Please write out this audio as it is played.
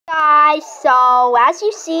guys, so as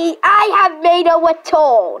you see, I have made a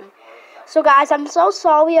return. So guys, I'm so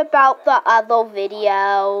sorry about the other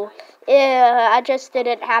video. I just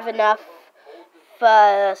didn't have enough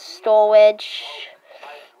storage.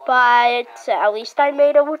 But at least I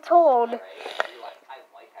made a return.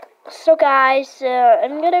 So guys,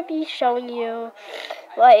 I'm gonna be showing you,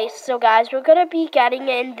 so guys, we're gonna be getting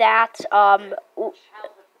in that,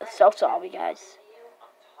 so sorry guys.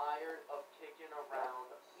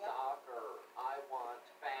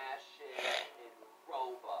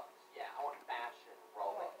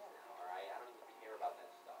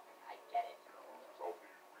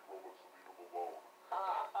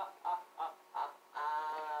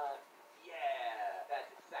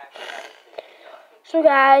 So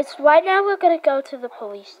guys, right now we're gonna go to the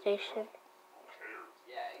police station.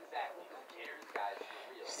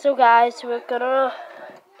 So guys, we're gonna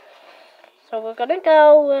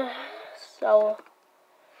go.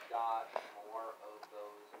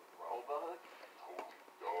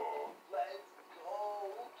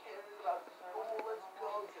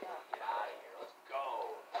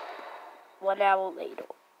 One hour later.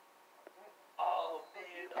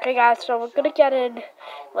 Okay guys, so we're gonna get in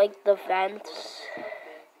the vents.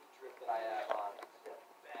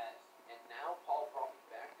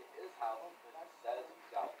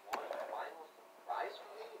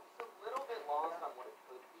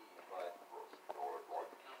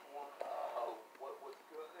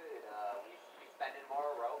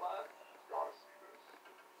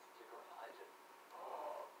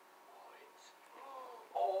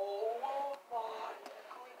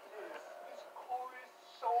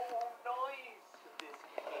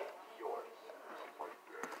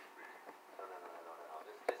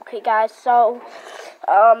 Okay guys, so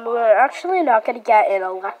we're actually not gonna get an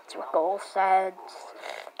electrical sense.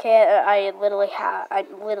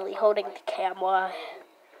 I'm literally holding the camera.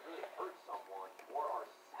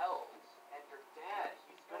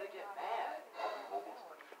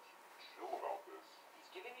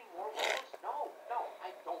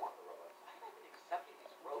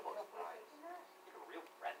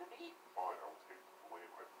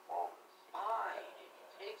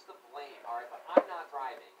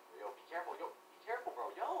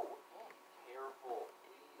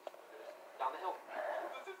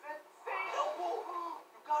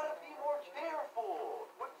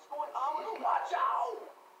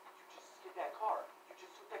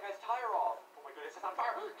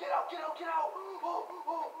 Get out!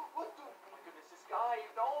 Oh, what the? Oh my goodness, this guy,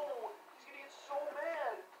 no! He's gonna get so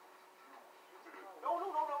mad! No!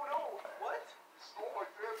 What? You stole my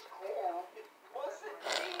dad's car! It wasn't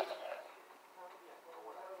me!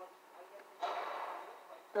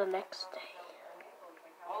 The next day.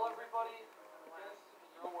 Well, everybody, I guess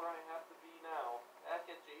you know where I have to be now. Back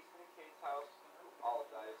at Jason and Kate's house. I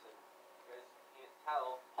apologize, and you guys can't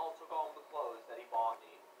tell. Paul took all the clothes that he bought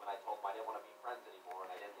me when I told him I didn't want to be friends anymore,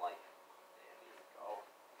 and I didn't like him. And here we go.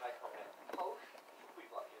 I come in. Coach, please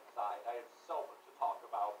let me inside. I have so much to talk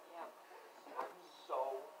about. Yeah, of course. I'm so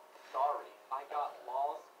sorry. I got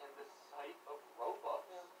lost in the sight of Robux.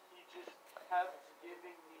 He just kept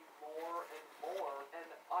giving me more and more, and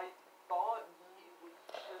I thought he was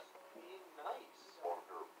just being nice.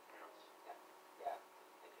 Yeah,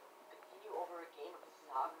 I do. Continue over a game of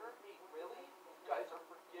soccer? Wait, really? You guys are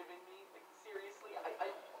forgiving me? Like, seriously? I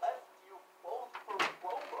left you both for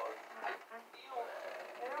Robux. I feel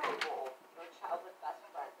terrible. No childhood best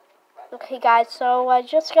friend. Okay guys, so I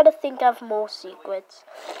just gotta think of more secrets.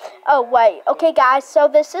 Oh wait, okay guys, so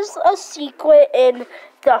this is a secret in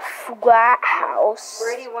the flat house.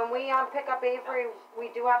 Brady, when we pick up Avery, we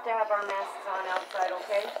do have to have our masks on outside,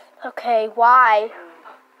 okay? Okay, why?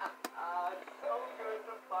 It's so good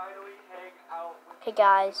to finally hang out with Okay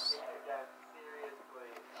guys, you again,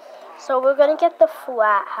 seriously. so we're gonna get the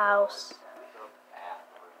flat house.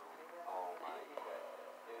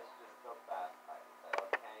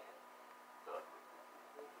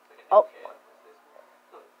 Oh.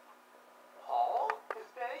 Paul? Is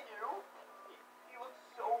that you? He looks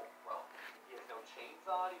so rough. He has no chains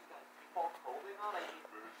on, he's got default clothing on. I need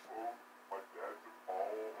this phone. My dad took all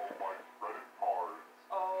of my credit cards.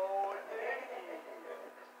 Oh, did he?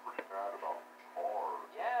 He's pretty mad about the car.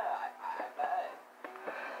 Yeah, I bet.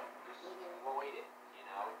 Destroyed it, you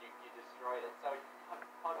know? You destroyed it. So you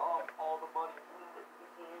cut off all the money.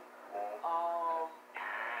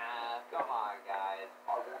 Come on, guys.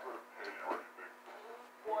 I won't hurt pay or anything.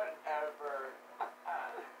 Whatever.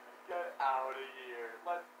 Get out of here.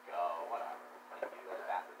 Let's go. Whatever. You go to the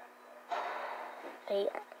bathroom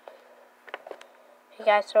anyway. Hey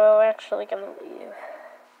guys, so we're actually gonna leave.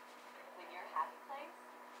 When you're happy place,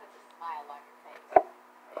 puts a smile on your face.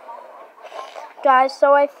 Guys,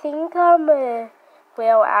 so I think we're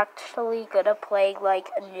actually gonna play like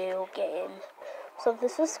a new game. So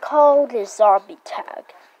this is called Zombie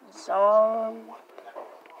Tag. Zombie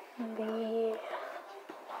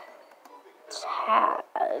Tag.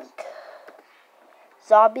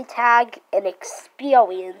 Zombie Tag and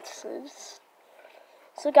Experiences.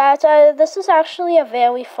 So guys, this is actually a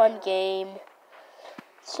very fun game.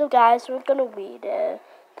 So guys, we're gonna read a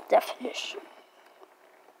definition.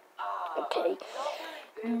 Okay,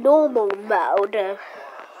 normal mode.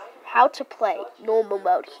 How to play normal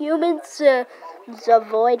mode. Humans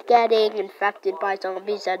avoid getting infected by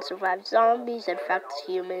zombies and survive. Zombies infect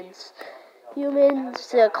humans.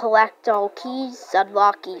 Humans collect all keys,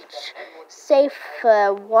 unlock each safe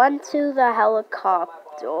one to the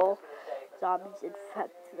helicopter. Zombies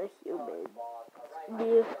infect the humans.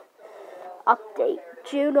 New update,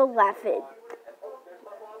 June 11th.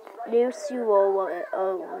 New sewer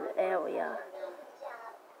area.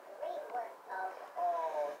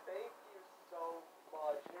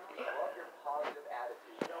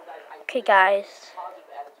 Okay, guys.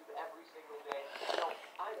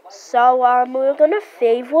 So we're gonna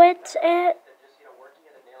favorite it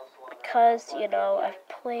because I've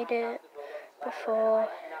played it before,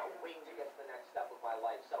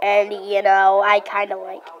 and I kind of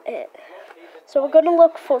like it. So we're gonna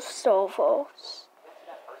look for servers.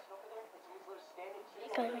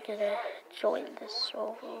 I'm gonna join this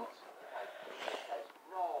server.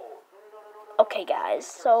 Okay, guys.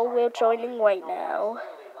 So we're joining right now.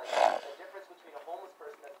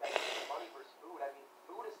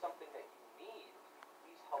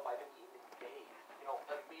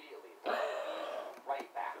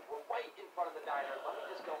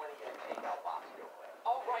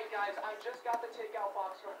 Guys, I just got the takeout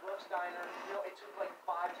box from Brooks Diner. It took like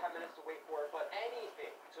 5-10 minutes to wait for it, but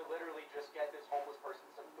anything to literally just get this homeless person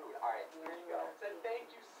some food. All right, here you go. Said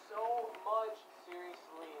thank you so much,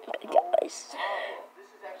 seriously. Guys.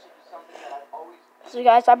 This is actually just something that I've always. So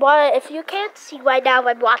guys, if you can't see right now,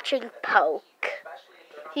 I'm watching Poke.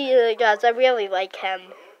 Guys, I really like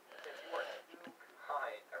him.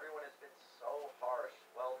 Everyone has been so harsh.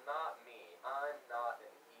 Well, not me. I'm not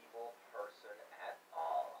an evil person at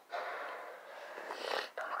all.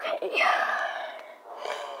 Okay.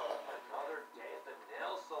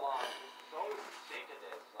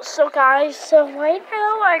 So guys, right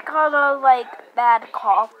now I got a bad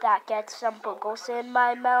cough that gets some boogers in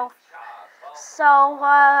my mouth. So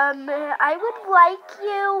I would like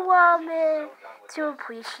you to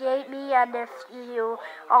appreciate me, and if you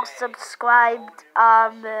are subscribed,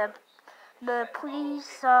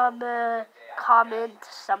 please comment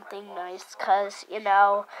something nice, cause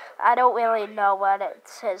I don't really know what it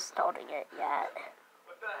says starting it yet.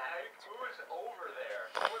 What the heck? Who is over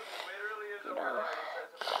there? Someone literally is over there.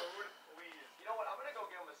 He says, food, please. You know what? I'm gonna go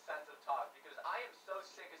give him a sense of talk because I am so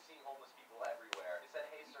sick of seeing homeless people everywhere. He said,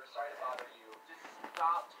 hey sir, sorry to bother you. Just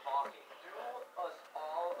stop talking. Do us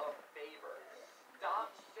all a favor.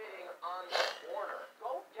 Stop sitting on the corner.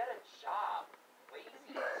 Go get a job. Lazy,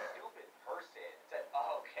 stupid person. Said,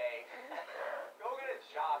 okay. Go get a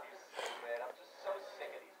job, you stupid. I'm just so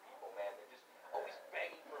sick of these people, man. They're just always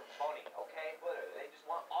begging for money, okay? Literally, they just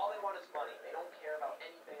want, all they want is money. They don't care about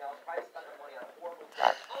anything else. Try to spend their money on horrible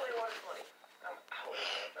things. All they want is money. I'm out.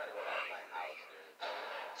 I'm trying to go back to my house, dude.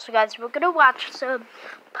 So guys, we're gonna watch some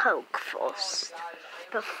Poke first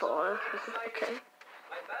before. Okay.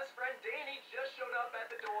 My best friend Danny just showed up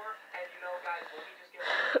at the door, and guys, let me just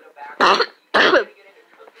get back.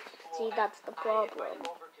 See, that's the problem.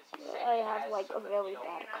 I have a really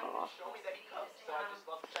bad cough. So I just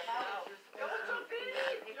love to check him out. Yo, what's up, Danny?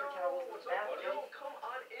 What's up, buddy? Yo, come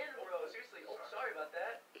on in, bro. Seriously. Oh, sorry about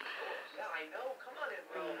that. Yeah, I know. Come on in,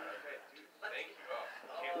 bro. Okay, dude. Thank you.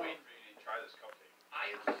 Can't wait for you to try this cupcake.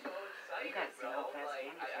 I am so excited, bro.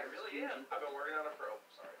 I really am. I've been working on it for a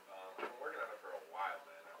while,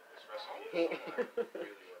 man. This recipe is really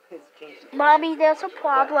working. Mommy, there's a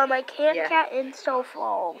problem. I can't get in so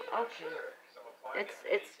far. Okay.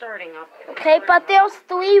 It's starting up. Okay, but there's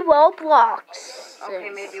 3 Robloxes. Okay,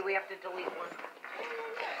 maybe we have to delete one.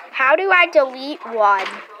 How do I delete one?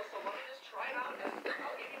 So let me just try it out, and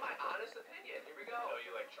I'll give you my honest opinion. Here we go. I know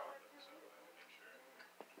you like chocolate, so make sure.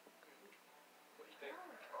 What do you think?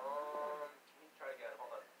 Let me try again.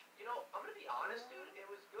 Hold on. I'm gonna be honest, dude. It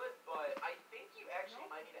was good, but I think you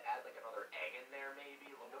actually might need to add another egg in there,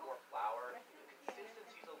 maybe a little bit more flour. The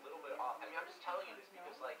consistency's a little bit off. I mean, I'm just telling you this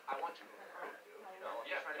because, I want you to improve, dude. I'm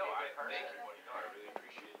just trying to be a good person. Thank you, buddy. No, I really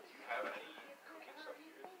appreciate it. Do you have any cooking stuff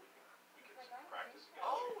here that we can practice against?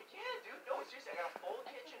 Oh, yeah, dude. No, seriously, I got a full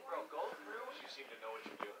kitchen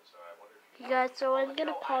guys, so I'm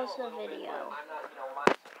gonna pause the video.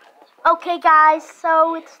 Okay guys,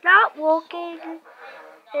 so it's not working.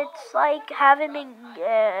 It's like having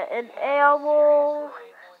an owl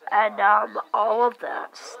and all of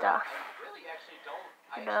that stuff.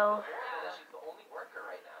 You know.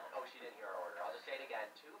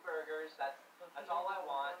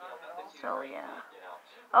 So yeah.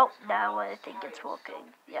 Oh, now I think it's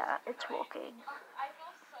working. Yeah, it's working.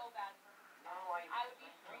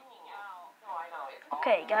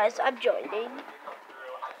 Okay guys, I'm joining.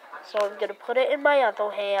 So I'm gonna put it in my other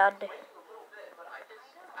hand.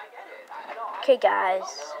 Okay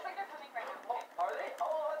guys.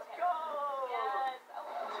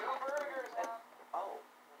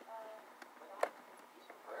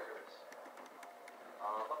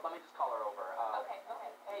 Let me just call her over. Okay.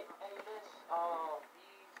 Hey, miss, these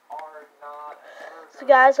are not burgers. So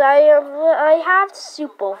guys, I have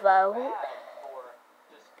super vote.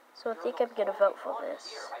 So I think I'm gonna vote for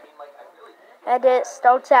this. And it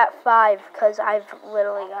starts at 5 because I've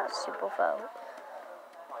literally got super vote.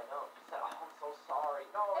 I know. She said, oh, I'm so sorry.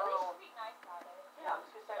 No. At least be nice about it. Yeah, I'm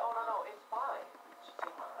just gonna say, oh, no, it's fine. She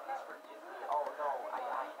said, please forgive me. Oh, no,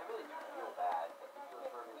 I really do feel bad. But you do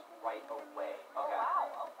those burgers right away. Okay.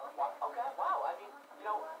 Okay, wow. I mean,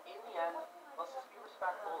 in the end, let's just be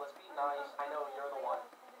respectful. Let's be nice. I know you're the one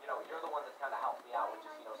that's kind of helped me out with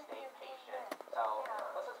just, staying patient. So,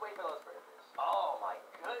 let's just wait for those burgers. Oh, my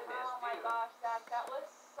goodness, dude. Oh, my gosh, Zach, that was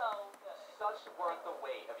so good. Such worth the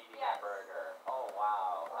wait of eating that burger. Oh,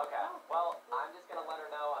 wow. Okay, well, I'm just going to let her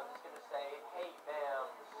know. I'm just going to say, hey, ma'am,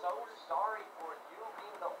 so sorry for you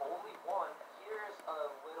being the only one. Here's a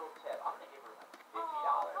little tip. I'm going to give her $50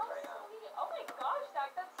 right now. Sweet. Oh, my gosh,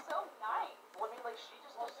 Zach, that's so nice. Well, I mean, she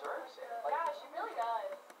just deserves it. Yeah, she really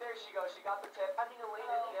does. There she goes. She got the tip. I mean, Elena,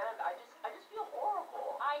 in the end, I just feel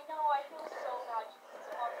horrible. I know. I feel so bad. She's been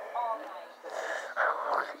talking all night.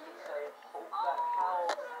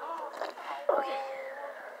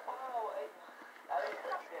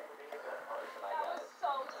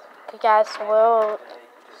 Okay guys,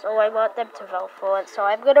 so I want them to vote for it. So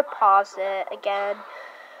I'm gonna pause it again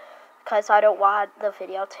because I don't want the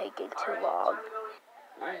video taking too long.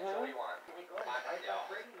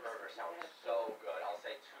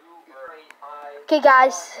 Okay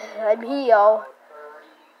guys, I'm here.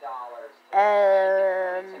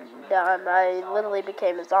 And I literally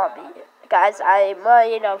became a zombie. Guys, I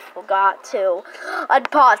might have forgot to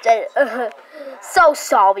unpause it. So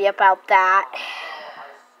sorry about that.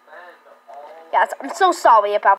 Guys, I'm so sorry about